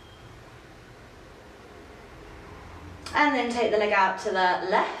 And then take the leg out to the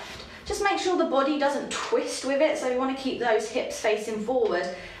left. Just make sure the body doesn't twist with it, so you want to keep those hips facing forward.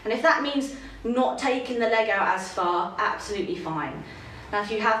 And if that means not taking the leg out as far, absolutely fine. Now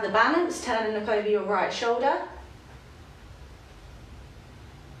if you have the balance, turn and look over your right shoulder.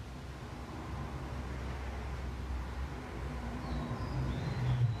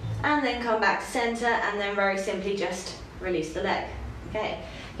 And then come back to center, and then very simply just release the leg. Okay,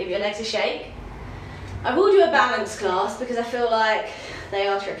 give your legs a shake. I will do a balance class because I feel like they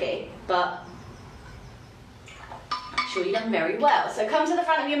are tricky, but I'm sure you've done very well. So come to the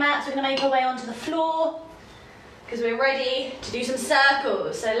front of your mats. We're going to make our way onto the floor because we're ready to do some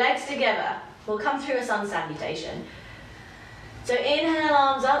circles. So legs together. We'll come through a sun salutation. So inhale,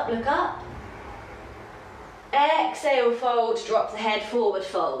 arms up, look up. Exhale, fold, drop the head, forward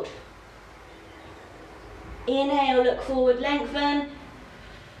fold. Inhale, look forward, lengthen.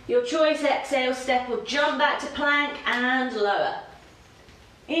 Your choice, exhale, step or jump back to plank and lower.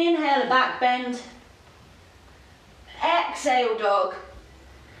 Inhale, a back bend. Exhale, dog.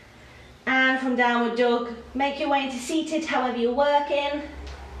 And from downward dog, make your way into seated, however you're working.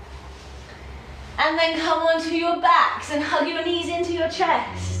 And then come onto your backs and hug your knees into your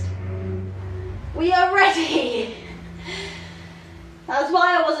chest. We are ready. That's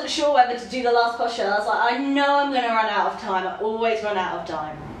why I wasn't sure whether to do the last posture. I was like, I know I'm going to run out of time. I always run out of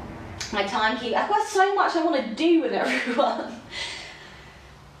time. My timekeeper, I've got so much I want to do with everyone.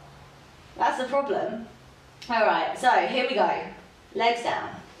 That's the problem. All right, so here we go. Legs down.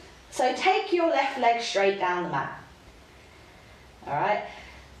 So take your left leg straight down the mat. All right.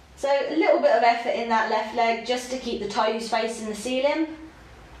 So a little bit of effort in that left leg just to keep the toes facing the ceiling.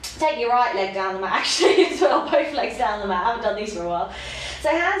 Take your right leg down the mat, actually, as well, both legs down the mat. I haven't done these for a while. So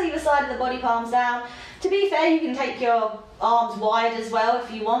hands either side of the body, palms down. To be fair, you can take your arms wide as well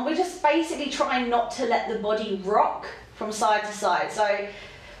if you want. We're just basically trying not to let the body rock from side to side. So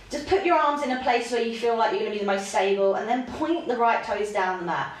just put your arms in a place where you feel like you're going to be the most stable, and then point the right toes down the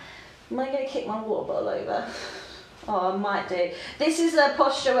mat. Am I going to kick my water bottle over? Oh, I might do. This is a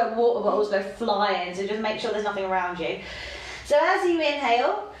posture where water bottles go flying, so just make sure there's nothing around you. So as you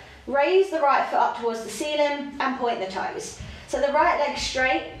inhale, raise the right foot up towards the ceiling and point the toes. So the right leg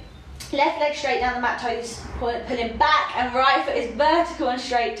straight, left leg straight down the mat, toes pulling back, and right foot is vertical and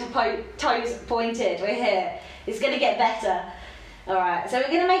straight, toes pointed. We're here. It's going to get better. All right, so we're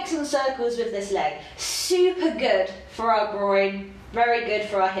going to make some circles with this leg. Super good for our groin, very good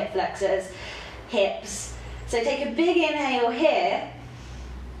for our hip flexors, hips. So take a big inhale here.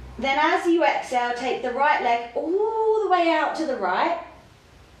 Then as you exhale, take the right leg all the way out to the right.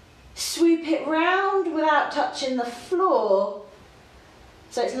 Swoop it round without touching the floor.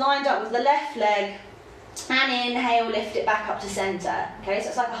 So it's lined up with the left leg. And inhale, lift it back up to center. Okay, so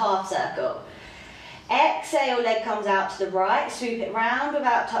it's like a half circle. Exhale, leg comes out to the right. Swoop it round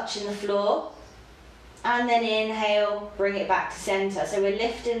without touching the floor. And then inhale, bring it back to center. So we're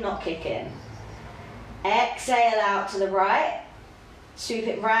lifting, not kicking. Exhale out to the right. Swoop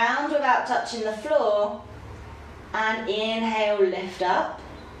it round without touching the floor. And inhale, lift up.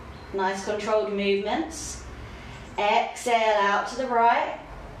 Nice controlled movements. Exhale out to the right.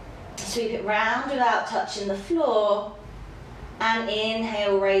 Sweep it round without touching the floor. And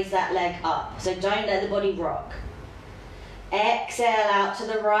inhale, raise that leg up. So don't let the body rock. Exhale out to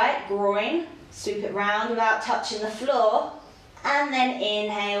the right, groin. Sweep it round without touching the floor. and then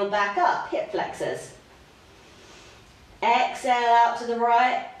inhale back up, hip flexors. Exhale out to the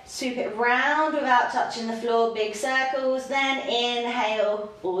right, sweep it round without touching the floor, big circles, then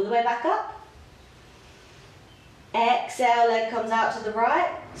inhale all the way back up. Exhale, leg comes out to the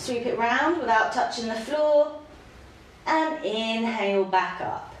right, sweep it round without touching the floor, and inhale back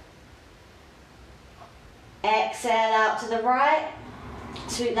up. Exhale out to the right,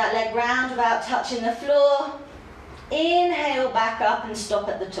 sweep that leg round without touching the floor, inhale back up and stop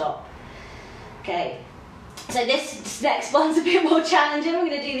at the top. Okay, so this next one's a bit more challenging. We're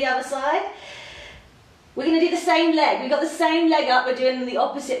going to do the other side. We're going to do the same leg. We've got the same leg up, we're doing the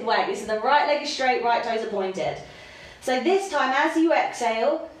opposite way. So the right leg is straight, right toes are pointed. So this time, as you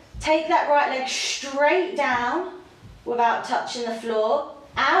exhale, take that right leg straight down without touching the floor,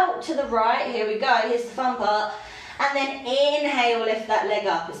 out to the right, here we go, here's the fun part, and then inhale, lift that leg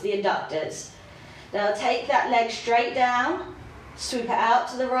up, it's the adductors. Now take that leg straight down, sweep it out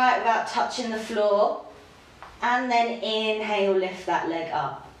to the right without touching the floor, and then inhale, lift that leg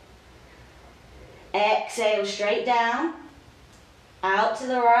up. Exhale, straight down, out to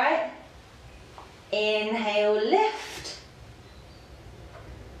the right, inhale, lift,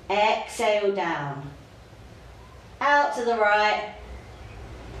 exhale, down, out to the right,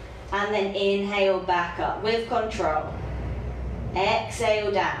 and then inhale back up with control.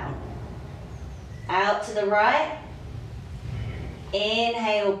 Exhale, down, out to the right,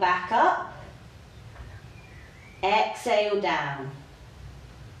 inhale back up, exhale, down,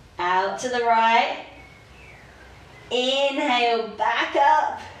 out to the right, inhale back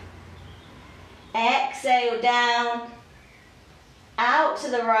up, exhale, down, out to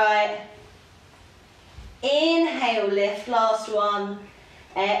the right, inhale, lift, last one,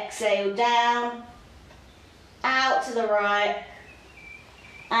 exhale, down, out to the right,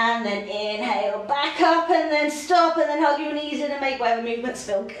 and then inhale, back up, and then stop, and then hug your knees in and make whatever movements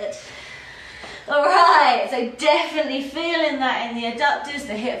feel good. Alright, so definitely feeling that in the adductors,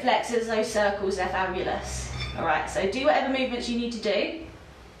 the hip flexors, those circles, they're fabulous. Alright, so do whatever movements you need to do.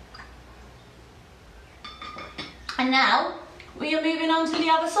 And now, we are moving on to the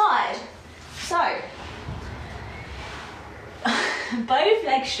other side. So, both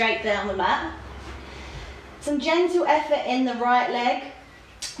legs straight down the mat. Some gentle effort in the right leg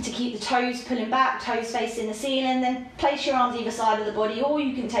to keep the toes pulling back, toes facing the ceiling, then place your arms either side of the body, or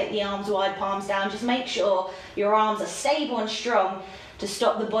you can take the arms wide, palms down. Just make sure your arms are stable and strong to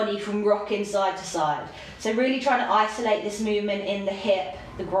stop the body from rocking side to side. So really trying to isolate this movement in the hip,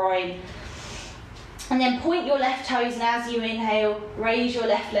 the groin. And then point your left toes, and as you inhale, raise your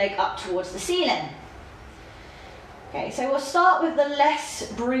left leg up towards the ceiling. Okay, so we'll start with the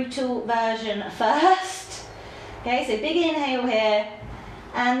less brutal version first. Okay, so big inhale here,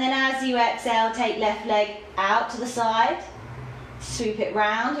 and then as you exhale, take left leg out to the side, sweep it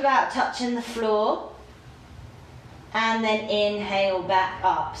round without touching the floor, and then inhale back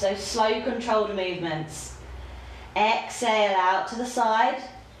up. So slow, controlled movements. Exhale out to the side,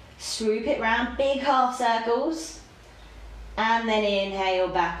 swoop it round, big half circles, and then inhale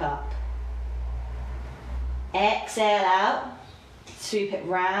back up. Exhale out, swoop it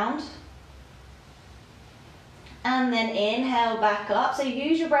round, and then inhale back up. So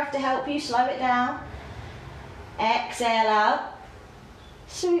use your breath to help you, slow it down. Exhale out,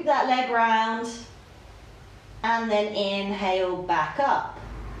 swoop that leg round, and then inhale back up.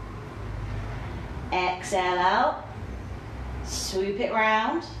 Exhale out, swoop it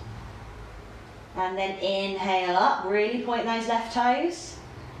round, and then inhale up, really point those left toes.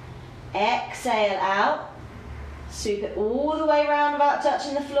 Exhale out, swoop it all the way around without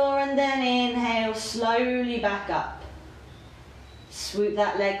touching the floor, and then inhale slowly back up. Swoop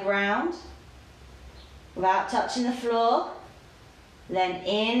that leg round without touching the floor, then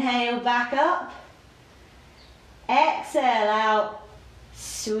inhale back up. Exhale out,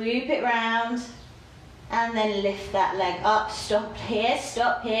 swoop it round, and then lift that leg up. Stop here,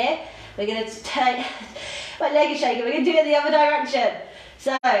 stop here. We're going to take, my leg is shaking, we're going to do it the other direction.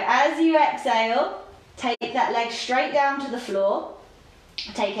 So as you exhale, take that leg straight down to the floor,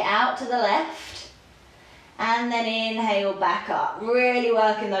 take it out to the left, and then inhale back up. Really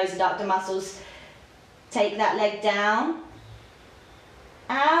working those adductor muscles. Take that leg down,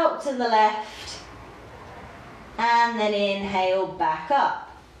 out to the left, and then inhale back up.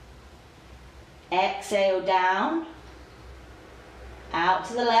 Exhale down, out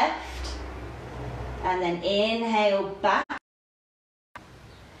to the left, and then inhale back.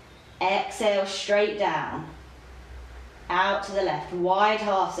 Exhale straight down, out to the left, wide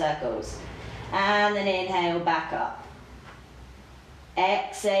half circles, and then inhale back up.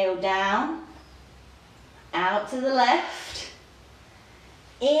 Exhale down, out to the left,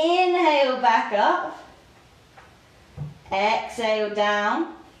 Inhale back up. Exhale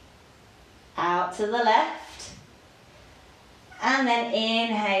down. Out to the left. And then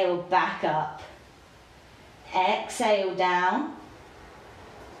inhale back up. Exhale down.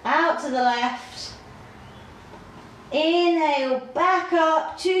 Out to the left. Inhale back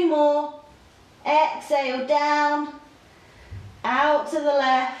up. 2 more. Exhale down. Out to the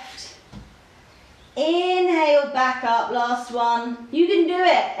left. Inhale back up. Last one. You can do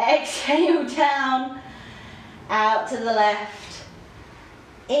it. Exhale down. Out to the left.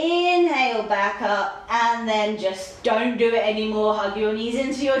 Inhale back up, and then just don't do it anymore. Hug your knees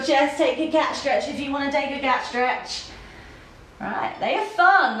into your chest. Take a cat stretch if you want to take a cat stretch. Right, they are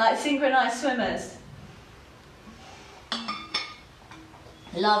fun, like synchronized swimmers.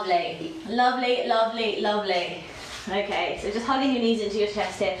 Lovely, lovely, lovely, lovely. Okay, so just hugging your knees into your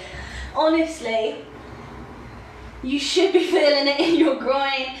chest here. Honestly, you should be feeling it in your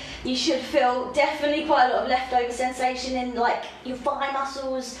groin. You should feel definitely quite a lot of leftover sensation in like your thigh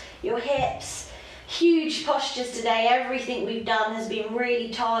muscles, your hips. Huge postures today. Everything we've done has been really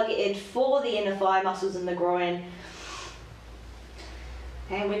targeted for the inner thigh muscles and the groin.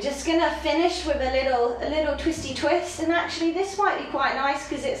 And we're just gonna finish with a little twisty twist, and actually this might be quite nice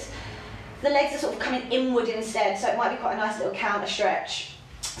because it's the legs are sort of coming inward instead, so it might be quite a nice little counter stretch.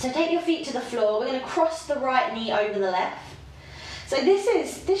 So take your feet to the floor. We're gonna cross the right knee over the left. So this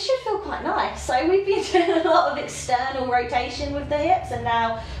should feel quite nice. So we've been doing a lot of external rotation with the hips, and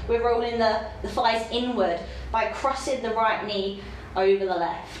now we're rolling the thighs inward by crossing the right knee over the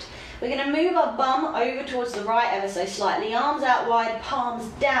left. We're going to move our bum over towards the right ever so slightly, arms out wide, palms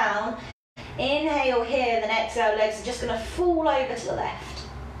down. Inhale here, then exhale, legs are just going to fall over to the left.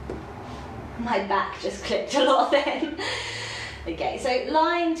 My back just clicked a lot then. Okay, so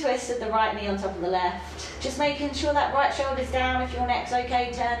lying twist with the right knee on top of the left. Just making sure that right shoulder's down if your neck's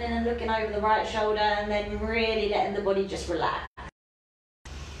okay, turning and looking over the right shoulder, and then really letting the body just relax.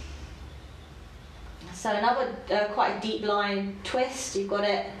 So another quite a deep lying twist. You've got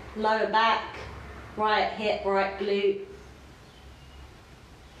it lower back, right hip, right glute.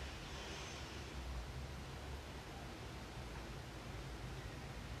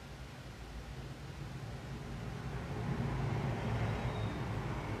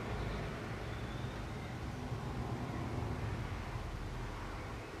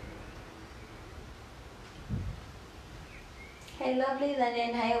 Okay, lovely, then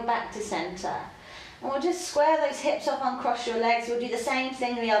inhale back to center. And we'll just square those hips off, uncross your legs. We'll do the same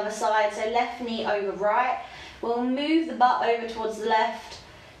thing the other side, so left knee over right. We'll move the butt over towards the left.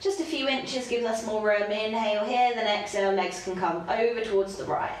 Just a few inches gives us more room. Inhale here, then exhale, legs can come over towards the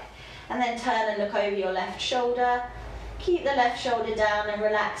right. And then turn and look over your left shoulder. Keep the left shoulder down and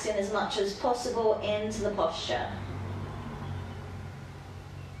relaxing as much as possible into the posture.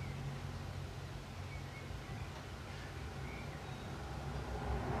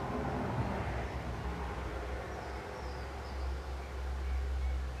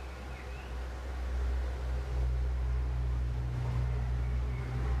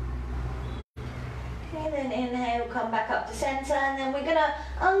 Then inhale, come back up to center, and then we're gonna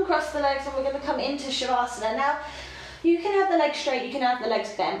uncross the legs and we're gonna come into Shavasana. Now, you can have the legs straight, you can have the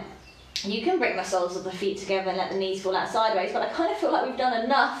legs bent. You can bring the soles of the feet together and let the knees fall out sideways, but I kind of feel like we've done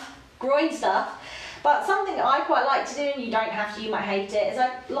enough groin stuff. But something that I quite like to do, and you don't have to, you might hate it, is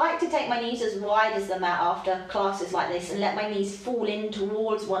I like to take my knees as wide as the mat after classes like this and let my knees fall in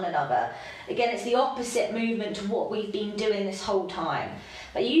towards one another. Again, it's the opposite movement to what we've been doing this whole time.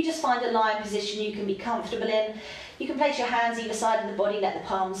 But you just find a lying position you can be comfortable in. You can place your hands either side of the body, let the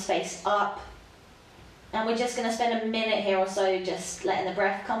palms face up. And we're just going to spend a minute here or so just letting the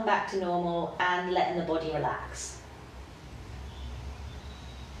breath come back to normal and letting the body relax.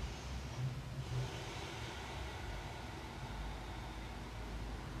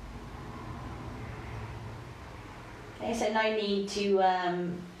 Okay, so no need to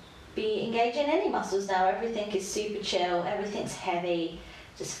be engaging any muscles now. Everything is super chill, everything's heavy.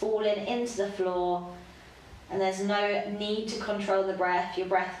 Just falling into the floor, and there's no need to control the breath. Your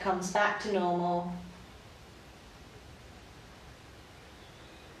breath comes back to normal.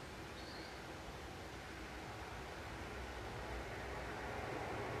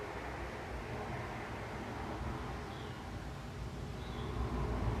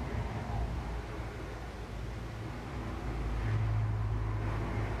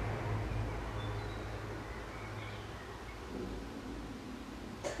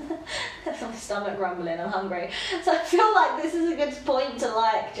 My stomach rumbling, I'm hungry. So I feel like this is a good point to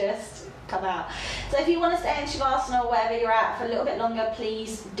like just come out. So if you want to stay in Shavasana or wherever you're at for a little bit longer,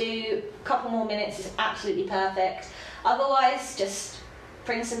 please do. A couple more minutes is absolutely perfect. Otherwise, just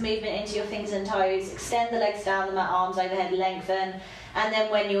bring some movement into your fingers and toes, extend the legs down the mat, arms overhead, lengthen, and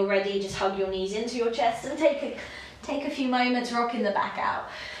then when you're ready, just hug your knees into your chest and take a few moments rocking the back out.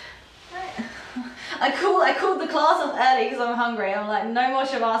 Right. I called the class off early because I'm hungry. I'm like, no more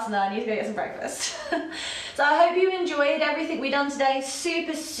shavasana, I need to go get some breakfast. So I hope you enjoyed everything we done today.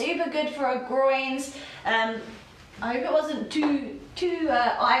 Super, super good for our groins. I hope it wasn't too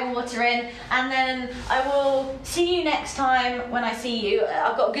eye-watering, and then I will see you next time when I see you.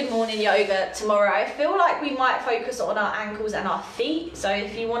 I've got good morning yoga tomorrow. I feel like we might focus on our ankles and our feet, so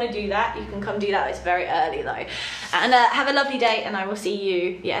if you want to do that, you can come do that. It's very early though. And have a lovely day, and I will see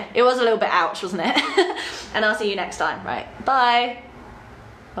you. Yeah, it was a little bit ouch, wasn't it? And I'll see you next time. Right, bye.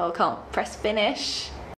 Oh, I can't press finish.